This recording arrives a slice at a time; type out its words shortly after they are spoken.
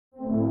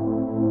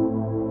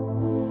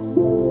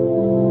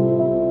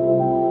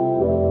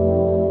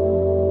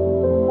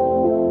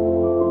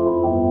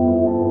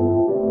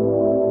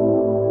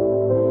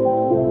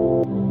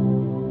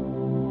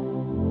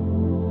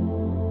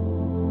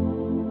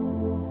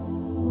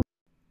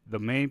The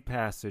main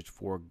passage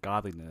for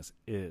godliness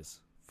is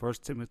 1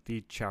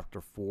 Timothy chapter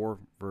 4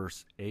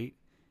 verse 8,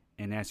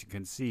 and as you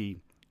can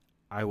see,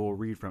 I will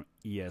read from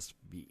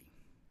ESV.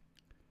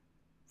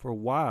 For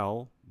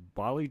while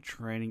bodily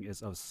training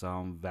is of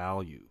some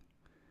value,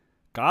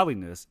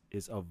 godliness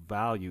is of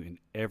value in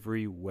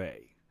every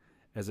way,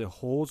 as it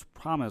holds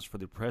promise for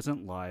the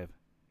present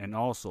life and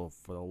also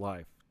for the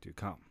life to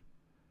come.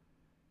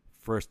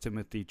 1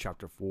 Timothy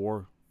chapter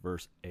 4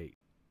 verse 8.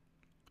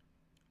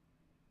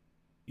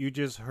 You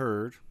just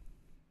heard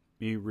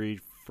me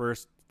read 1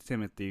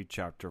 Timothy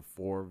chapter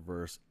 4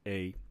 verse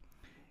 8.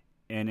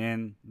 And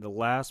in the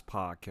last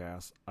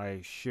podcast,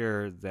 I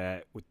shared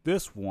that with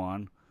this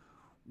one,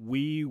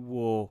 we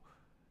will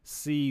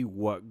see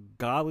what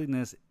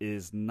godliness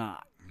is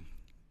not.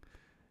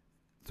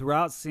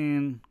 Throughout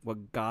seeing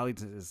what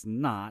godliness is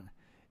not,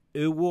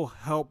 it will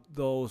help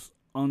those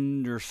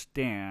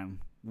understand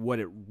what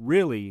it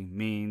really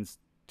means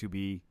to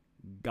be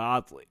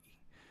godly.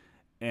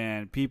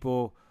 And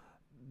people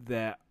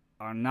that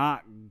are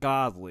not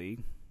godly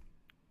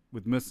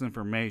with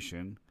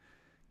misinformation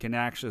can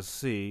actually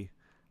see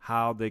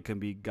how they can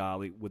be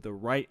godly with the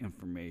right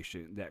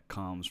information that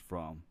comes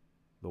from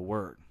the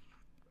Word.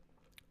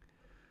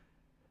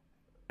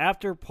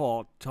 After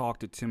Paul talked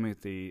to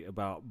Timothy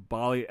about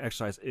bodily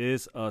exercise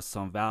is of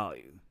some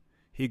value,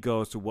 he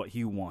goes to what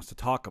he wants to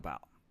talk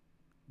about.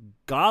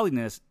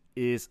 Godliness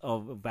is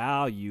of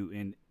value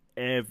in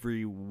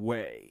every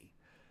way,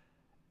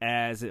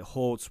 as it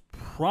holds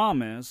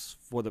promise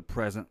for the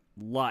present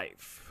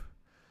life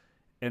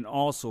and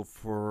also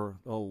for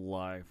the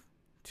life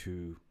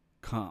to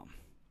come.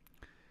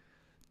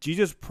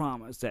 Jesus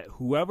promised that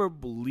whoever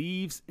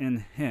believes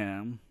in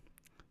him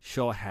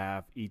shall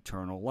have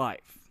eternal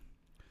life.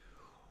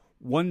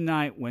 One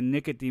night when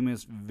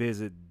Nicodemus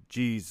visited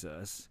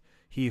Jesus,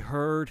 he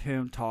heard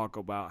him talk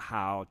about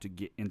how to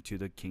get into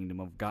the kingdom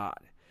of God.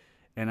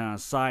 And on a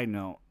side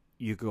note,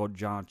 you can go to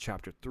John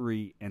chapter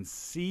 3 and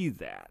see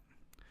that.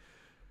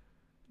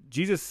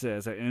 Jesus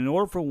says that in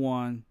order for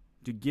one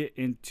to get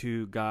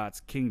into God's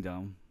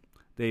kingdom,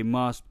 they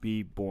must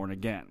be born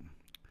again.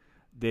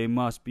 They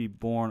must be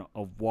born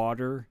of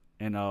water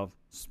and of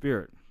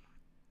spirit.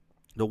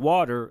 The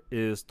water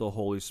is the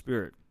Holy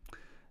Spirit.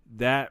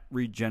 That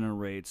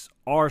regenerates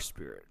our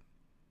spirit.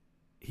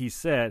 He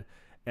said,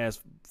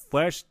 as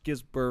flesh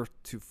gives birth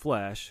to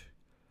flesh,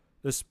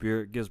 the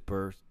spirit gives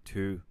birth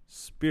to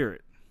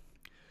spirit.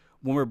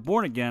 When we're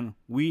born again,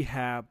 we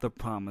have the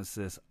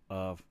promises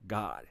of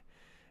God.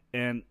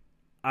 And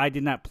I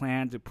did not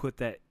plan to put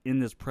that in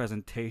this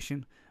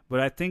presentation, but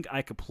I think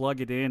I could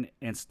plug it in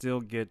and still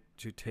get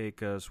to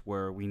take us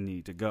where we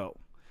need to go.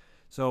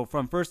 So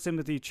from 1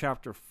 Timothy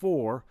chapter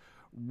 4,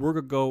 we're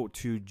going to go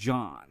to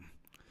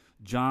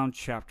John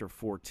chapter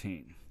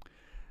 14.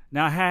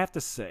 Now I have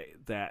to say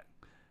that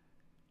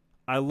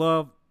I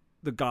love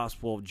the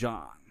Gospel of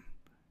John,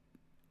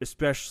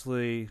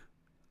 especially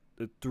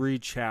the 3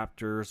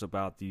 chapters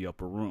about the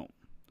upper room.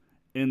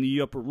 In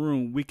the upper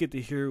room, we get to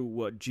hear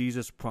what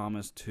Jesus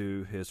promised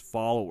to his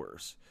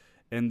followers,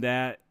 and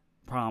that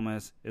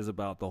promise is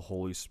about the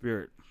Holy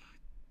Spirit.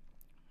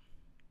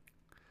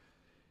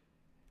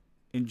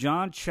 In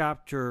John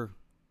chapter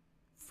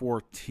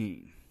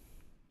 14,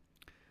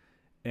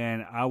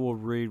 and I will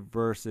read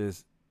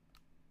verses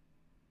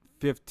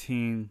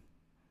 15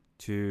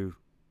 to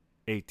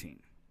 18.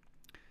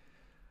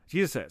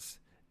 Jesus says,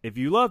 "If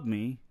you love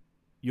me,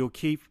 you'll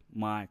keep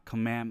my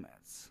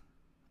commandments."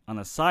 On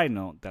a side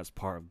note, that's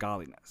part of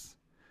godliness.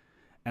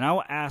 "And I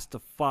will ask the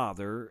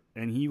Father,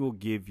 and he will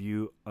give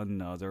you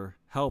another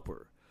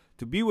helper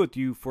to be with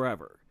you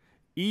forever,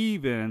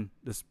 even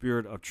the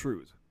Spirit of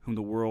truth, whom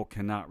the world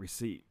cannot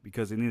receive,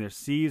 because it neither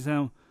sees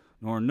him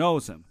nor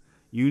knows him.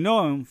 You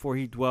know him, for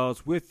he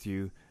dwells with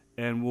you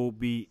and will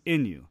be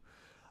in you.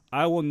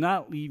 I will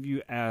not leave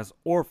you as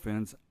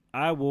orphans.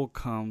 I will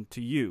come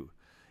to you.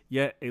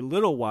 Yet a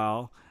little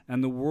while,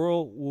 and the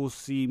world will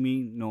see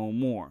me no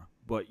more.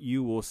 But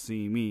you will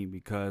see me,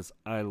 because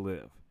I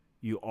live.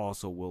 You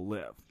also will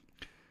live."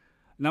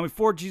 Now,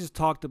 before Jesus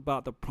talked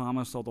about the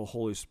promise of the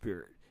Holy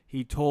Spirit,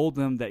 he told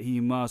them that he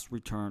must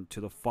return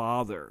to the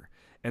Father.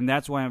 And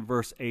that's why in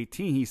verse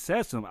 18 he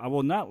says to them, "I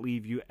will not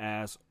leave you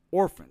as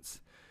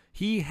orphans."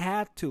 He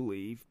had to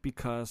leave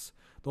because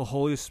the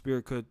Holy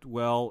Spirit could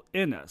dwell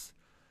in us.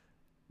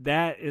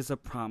 That is a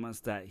promise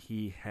that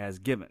he has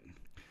given.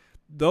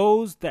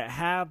 Those that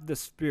have the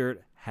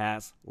Spirit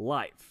has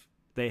life.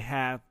 They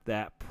have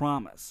that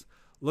promise.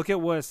 Look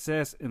at what it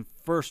says in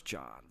 1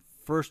 John.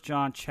 1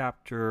 John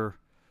chapter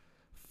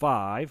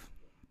 5.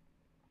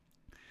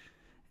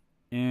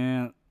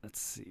 And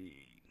let's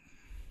see.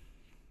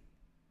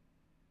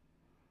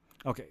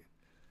 Okay,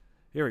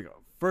 here we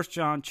go. 1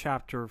 John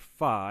chapter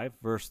 5,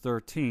 verse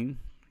 13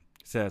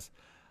 says,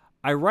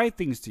 "I write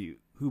things to you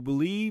who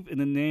believe in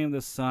the name of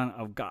the Son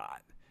of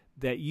God,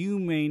 that you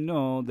may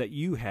know that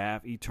you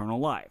have eternal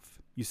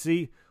life." You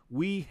see,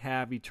 we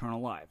have eternal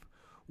life.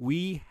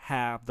 We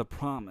have the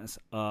promise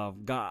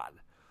of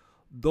God.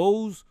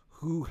 Those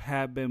who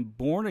have been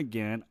born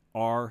again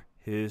are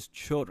his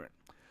children.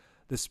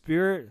 The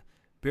Spirit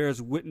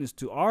bears witness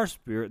to our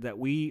spirit that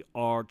we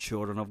are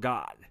children of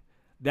God.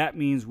 That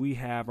means we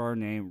have our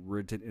name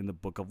written in the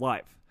book of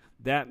life.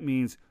 That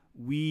means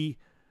we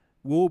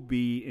will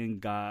be in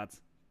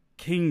God's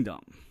kingdom.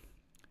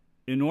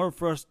 In order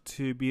for us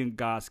to be in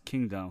God's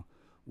kingdom,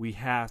 we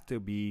have to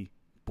be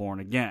born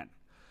again.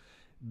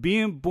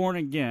 Being born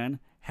again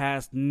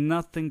has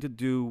nothing to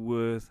do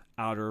with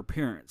outer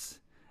appearance.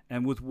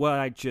 And with what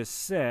I just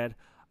said,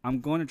 I'm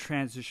going to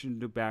transition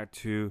back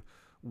to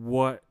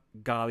what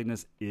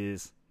godliness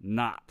is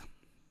not.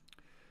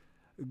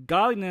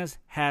 Godliness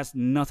has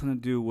nothing to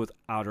do with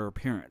outer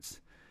appearance.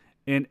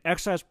 In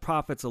Exercise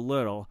Profits a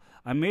Little,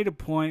 I made a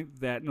point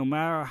that no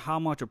matter how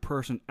much a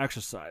person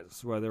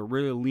exercises, whether they're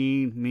really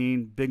lean,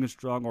 mean, big and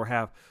strong, or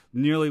have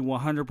nearly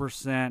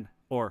 100%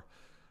 or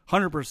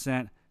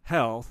 100%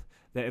 health,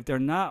 that if they're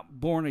not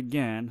born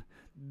again,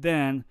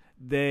 then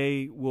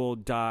they will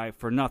die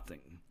for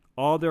nothing.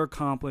 All they're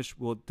accomplished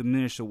will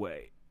diminish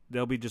away.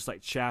 They'll be just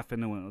like chaff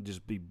in the wind. They'll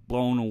just be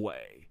blown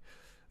away.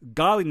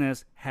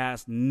 Godliness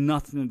has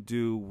nothing to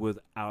do with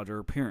outer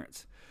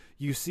appearance.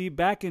 You see,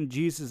 back in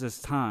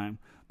Jesus' time,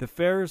 the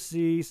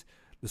Pharisees,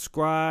 the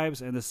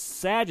scribes, and the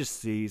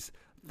Sadducees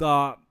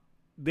thought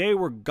they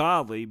were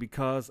godly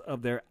because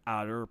of their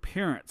outer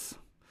appearance.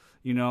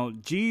 You know,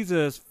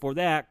 Jesus, for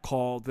that,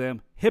 called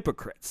them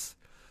hypocrites.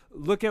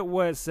 Look at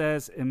what it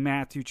says in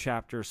Matthew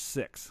chapter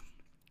 6.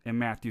 In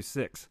Matthew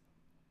 6.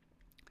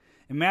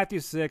 In Matthew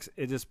 6,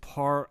 it is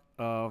part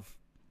of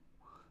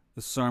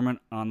the Sermon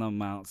on the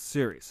Mount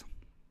series.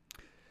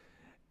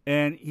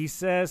 And he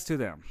says to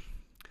them,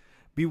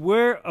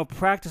 "Beware of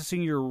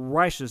practicing your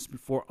righteousness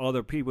before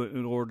other people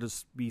in order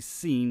to be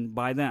seen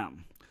by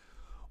them.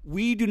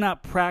 We do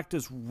not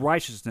practice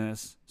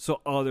righteousness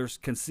so others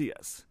can see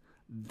us."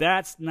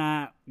 That's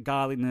not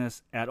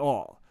godliness at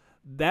all.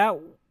 That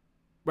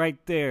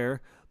right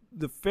there,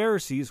 the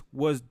Pharisees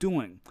was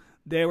doing.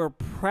 They were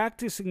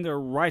practicing their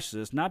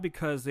righteousness, not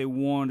because they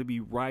wanted to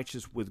be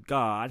righteous with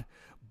God,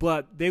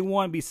 but they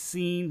want to be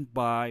seen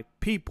by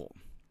people.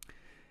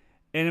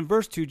 And in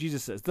verse 2,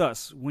 Jesus says,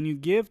 "Thus, when you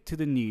give to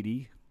the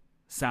needy,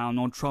 sound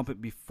no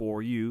trumpet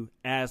before you,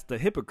 as the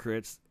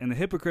hypocrites," and the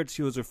hypocrites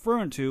he was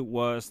referring to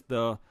was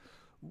the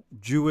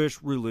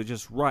Jewish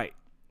religious right.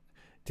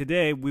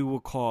 Today, we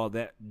will call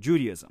that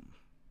Judaism.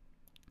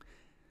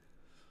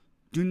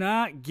 "Do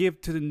not give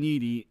to the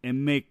needy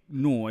and make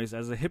noise,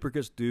 as the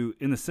hypocrites do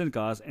in the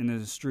synagogues and in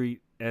the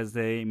street, as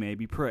they may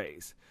be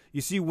praised."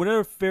 You see,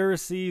 whatever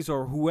Pharisees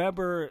or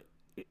whoever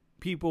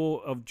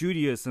people of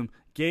Judaism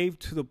gave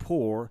to the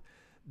poor,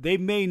 they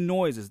made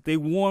noises. They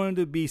wanted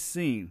to be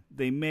seen.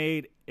 They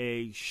made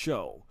a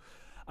show.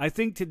 I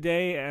think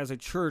today as a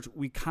church,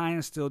 we kind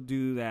of still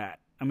do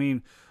that. I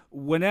mean,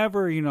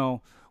 whenever,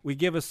 we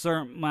give a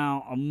certain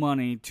amount of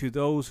money to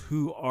those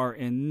who are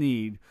in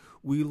need,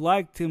 we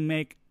like to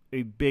make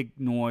a big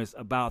noise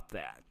about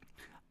that.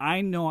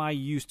 I know I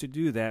used to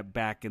do that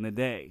back in the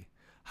day.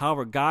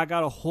 However, God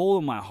got a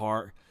hold of my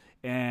heart,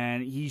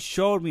 and he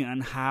showed me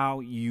on how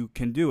you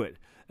can do it.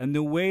 And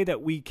the way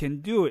that we can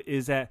do it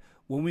is that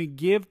when we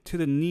give to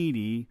the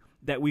needy,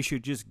 that we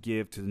should just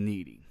give to the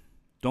needy.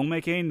 Don't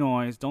make any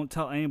noise. Don't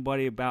tell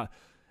anybody about it.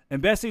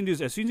 And best thing to do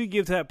is, as soon as you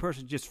give to that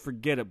person, just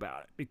forget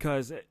about it.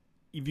 Because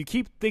if you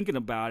keep thinking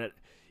about it,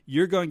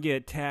 you're going to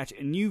get attached,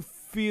 and you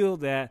feel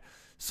that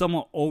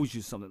someone owes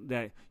you something,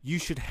 that you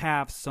should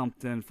have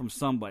something from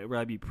somebody,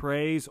 whether it be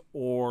praise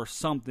or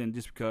something,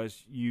 just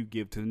because you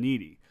give to the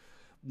needy.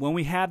 When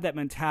we have that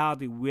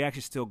mentality, we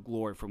actually steal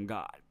glory from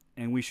God,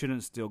 and we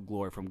shouldn't steal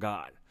glory from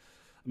God.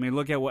 I mean,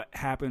 look at what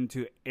happened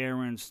to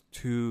Aaron's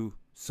two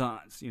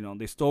sons.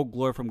 They stole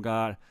glory from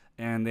God,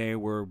 and they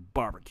were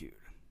barbecued.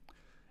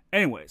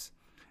 Anyways,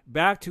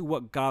 back to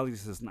what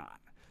godliness is not.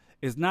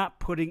 It's not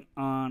putting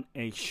on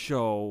a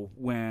show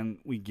when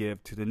we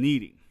give to the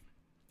needy.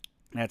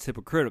 That's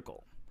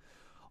hypocritical.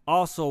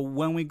 Also,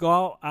 when we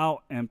go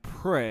out and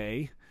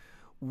pray,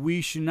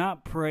 we should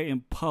not pray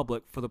in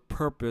public for the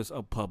purpose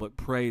of public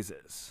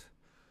praises.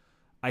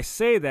 I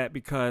say that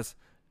because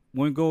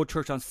when we go to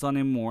church on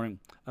Sunday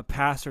morning, a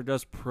pastor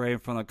does pray in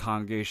front of the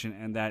congregation,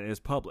 and that is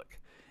public.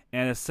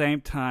 And at the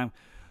same time,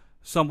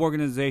 some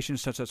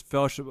organizations such as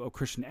Fellowship of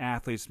Christian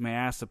Athletes may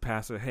ask the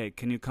pastor, "Hey,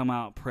 can you come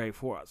out and pray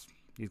for us?"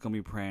 He's going to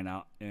be praying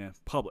out in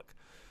public.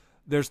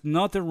 There's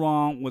nothing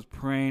wrong with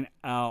praying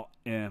out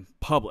in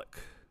public.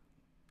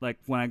 Like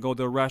when I go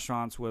to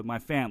restaurants with my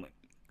family,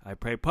 I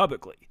pray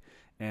publicly.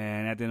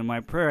 And at the end of my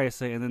prayer, I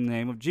say, "In the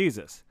name of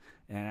Jesus."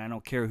 And I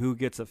don't care who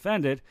gets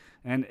offended.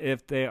 And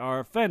if they are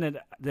offended,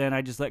 then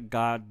I just let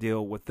God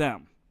deal with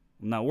them.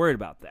 I'm not worried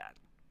about that.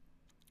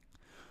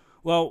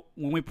 Well,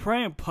 when we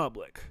pray in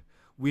public,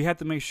 we have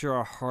to make sure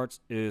our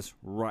hearts is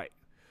right.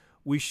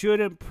 We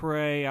shouldn't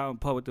pray out in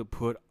public to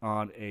put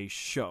on a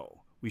show.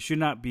 We should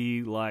not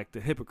be like the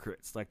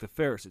hypocrites, like the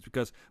Pharisees,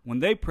 because when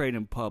they prayed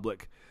in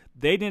public,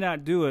 they did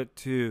not do it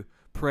to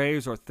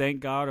praise or thank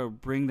God or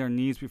bring their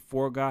needs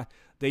before God.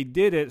 They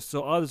did it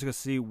so others could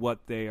see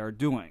what they are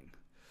doing.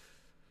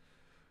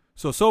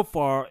 So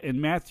far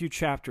in Matthew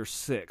chapter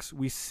 6,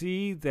 we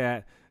see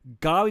that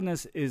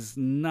Godliness is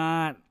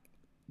not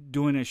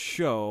doing a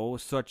show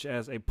such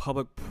as a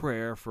public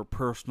prayer for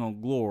personal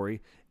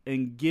glory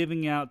and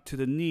giving out to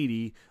the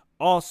needy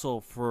also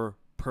for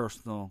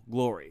personal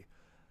glory.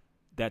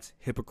 That's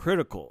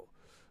hypocritical.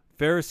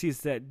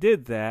 Pharisees that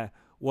did that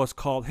was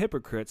called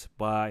hypocrites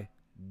by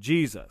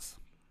Jesus.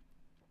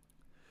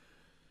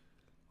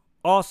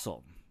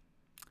 Also,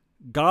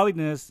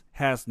 godliness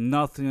has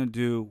nothing to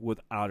do with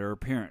outer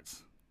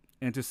appearance.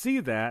 And to see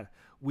that,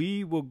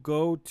 we will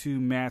go to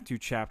Matthew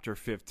chapter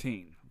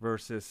 15,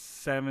 verses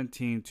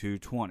 17 to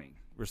 20.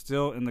 We're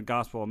still in the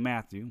Gospel of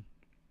Matthew.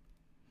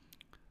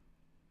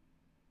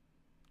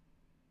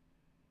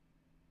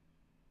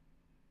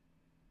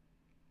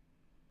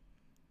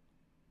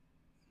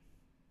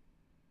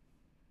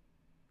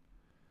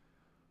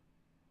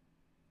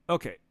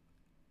 Okay,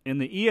 in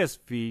the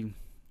ESV,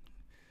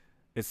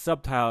 it's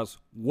subtitles,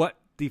 What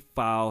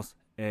Defiles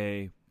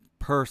a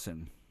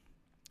Person?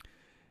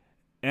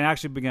 And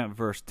actually begin at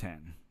verse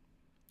 10.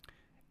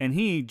 And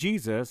he,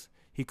 Jesus,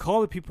 he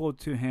called the people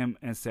to him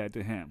and said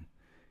to him,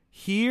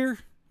 Hear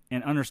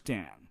and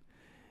understand.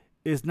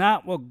 It's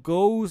not what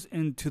goes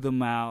into the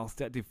mouth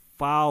that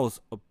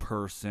defiles a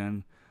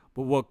person,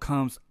 but what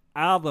comes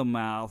out of the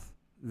mouth,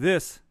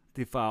 this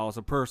defiles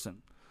a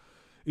person.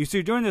 You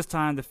see, during this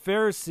time, the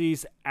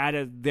Pharisees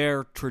added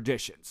their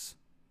traditions.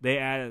 They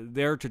added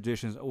their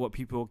traditions of what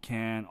people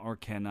can or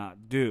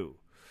cannot do.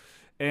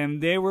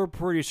 And they were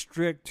pretty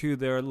strict to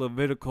their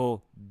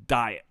Levitical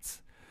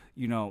diets.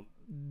 You know,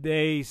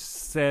 they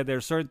said there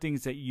are certain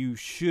things that you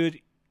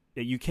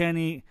can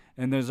eat,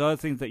 and there's other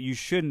things that you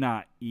should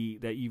not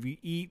eat. That if you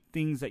eat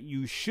things that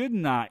you should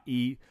not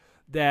eat,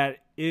 that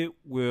it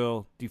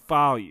will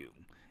defile you.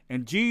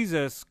 And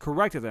Jesus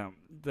corrected them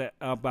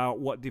about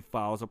what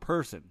defiles a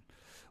person.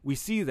 We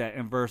see that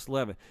in verse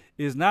 11.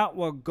 It is not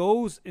what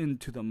goes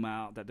into the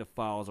mouth that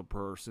defiles a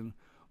person,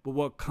 but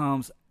what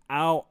comes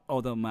out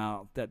of the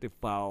mouth that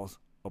defiles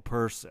a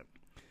person.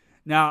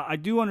 Now, I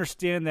do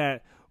understand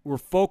that we're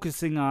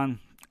focusing on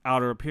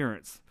outer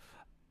appearance.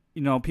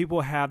 You know, people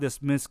have this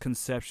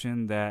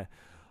misconception that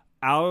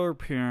outer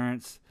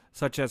appearance,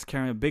 such as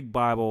carrying a big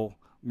Bible,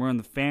 wearing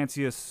the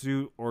fanciest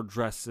suit or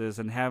dresses,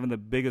 and having the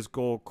biggest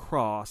gold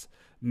cross,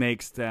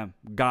 makes them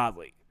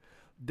godly.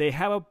 They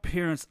have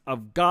appearance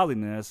of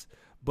godliness,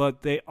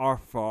 but they are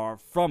far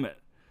from it.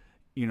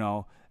 You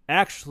know,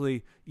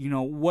 actually,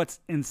 what's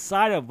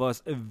inside of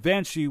us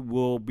eventually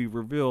will be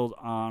revealed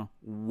on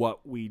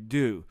what we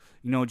do.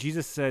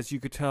 Jesus says you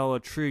could tell a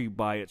tree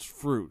by its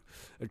fruit.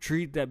 A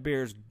tree that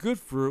bears good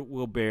fruit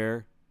will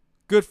bear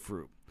good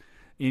fruit.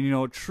 And,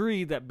 a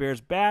tree that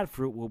bears bad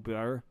fruit will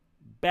bear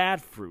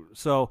bad fruit.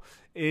 So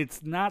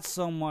it's not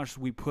so much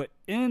we put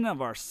in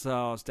of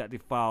ourselves that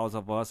defiles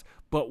of us,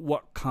 but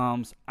what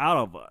comes out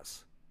of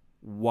us.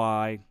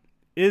 Why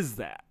is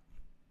that?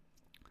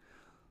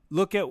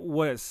 Look at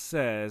what it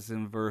says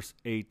in verse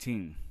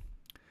 18.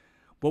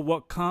 But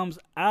what comes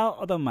out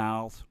of the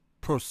mouth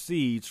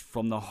proceeds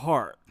from the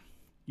heart.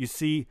 You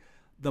see,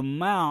 the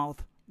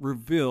mouth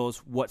reveals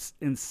what's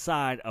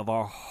inside of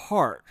our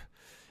heart.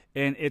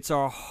 And it's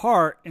our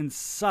heart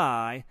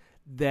inside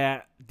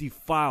that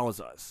defiles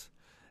us.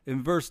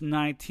 In verse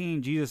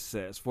 19, Jesus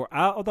says, For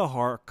out of the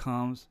heart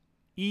comes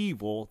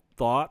evil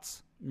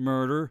thoughts,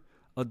 murder,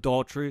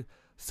 adultery,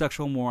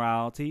 sexual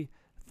immorality,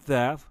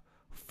 theft,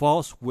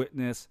 false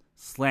witness,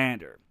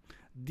 slander.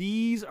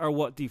 These are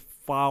what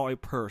defile a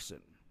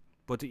person.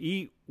 But to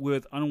eat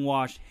with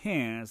unwashed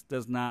hands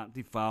does not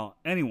defile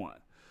anyone.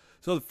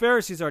 So the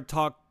Pharisees are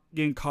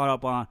getting caught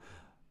up on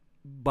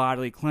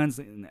bodily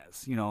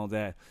cleanliness,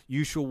 that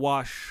you should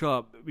wash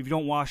up. If you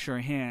don't wash your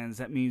hands,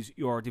 that means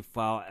you are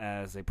defiled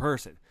as a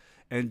person.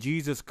 And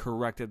Jesus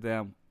corrected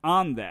them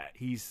on that.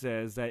 He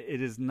says that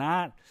it is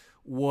not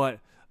what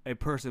a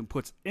person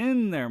puts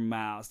in their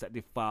mouths that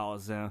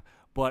defiles them,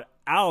 but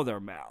out of their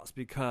mouths,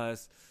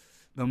 because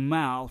the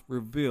mouth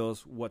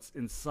reveals what's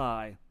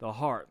inside the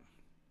heart.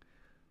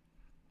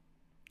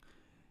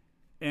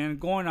 And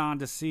going on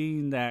to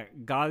seeing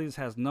that godliness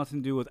has nothing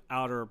to do with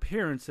outer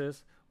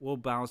appearances, we'll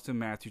bounce to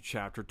Matthew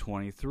chapter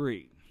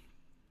 23.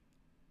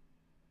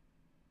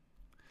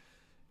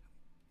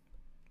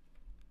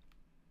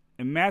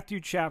 In Matthew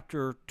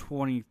chapter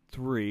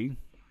 23,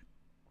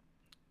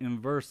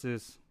 in verse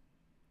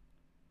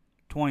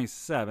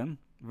 27,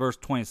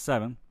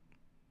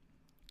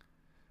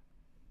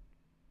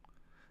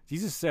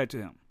 Jesus said to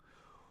him,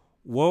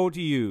 Woe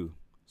to you,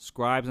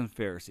 scribes and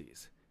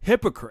Pharisees,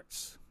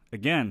 hypocrites!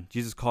 Again,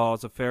 Jesus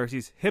calls the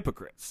Pharisees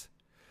hypocrites.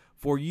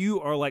 For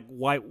you are like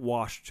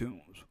whitewashed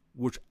tombs,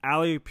 which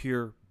outwardly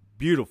appear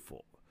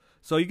beautiful.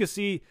 So you can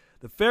see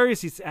the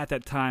Pharisees at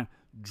that time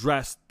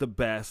dressed the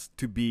best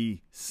to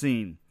be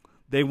seen.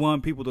 They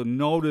wanted people to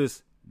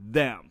notice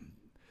them.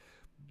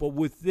 But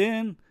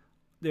within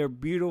their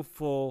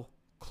beautiful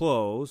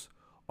clothes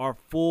are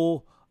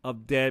full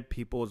of dead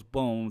people's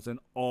bones and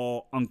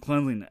all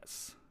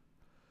uncleanliness.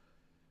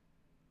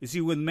 You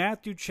see, with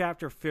Matthew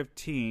chapter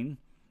 15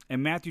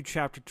 in Matthew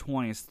chapter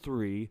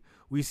 23,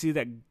 we see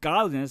that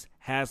godliness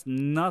has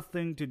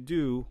nothing to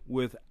do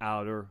with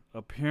outer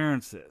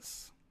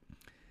appearances.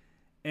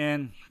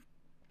 And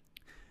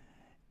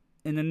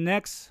in the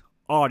next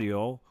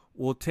audio,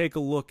 we'll take a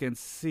look and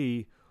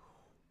see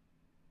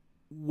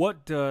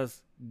what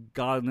does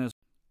godliness.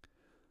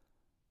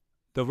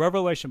 The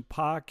Revelation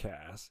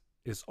Podcast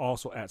is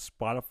also at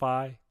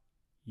Spotify,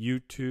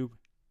 YouTube,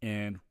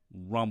 and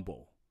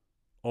Rumble.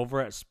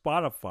 Over at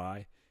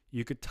Spotify,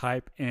 you could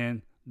type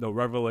in the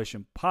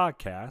Revelation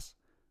Podcast.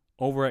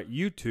 Over at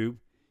YouTube,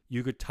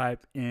 you could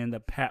type in the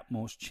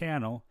Patmos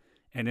channel.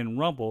 And in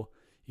Rumble,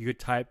 you could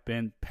type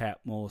in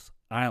Patmos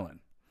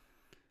Island.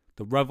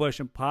 The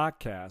Revelation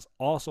Podcast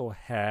also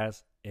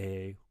has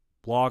a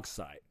blog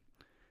site.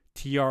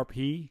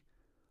 TRP,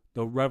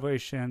 the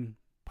Revelation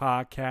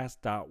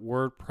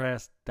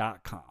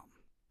Podcast.wordpress.com.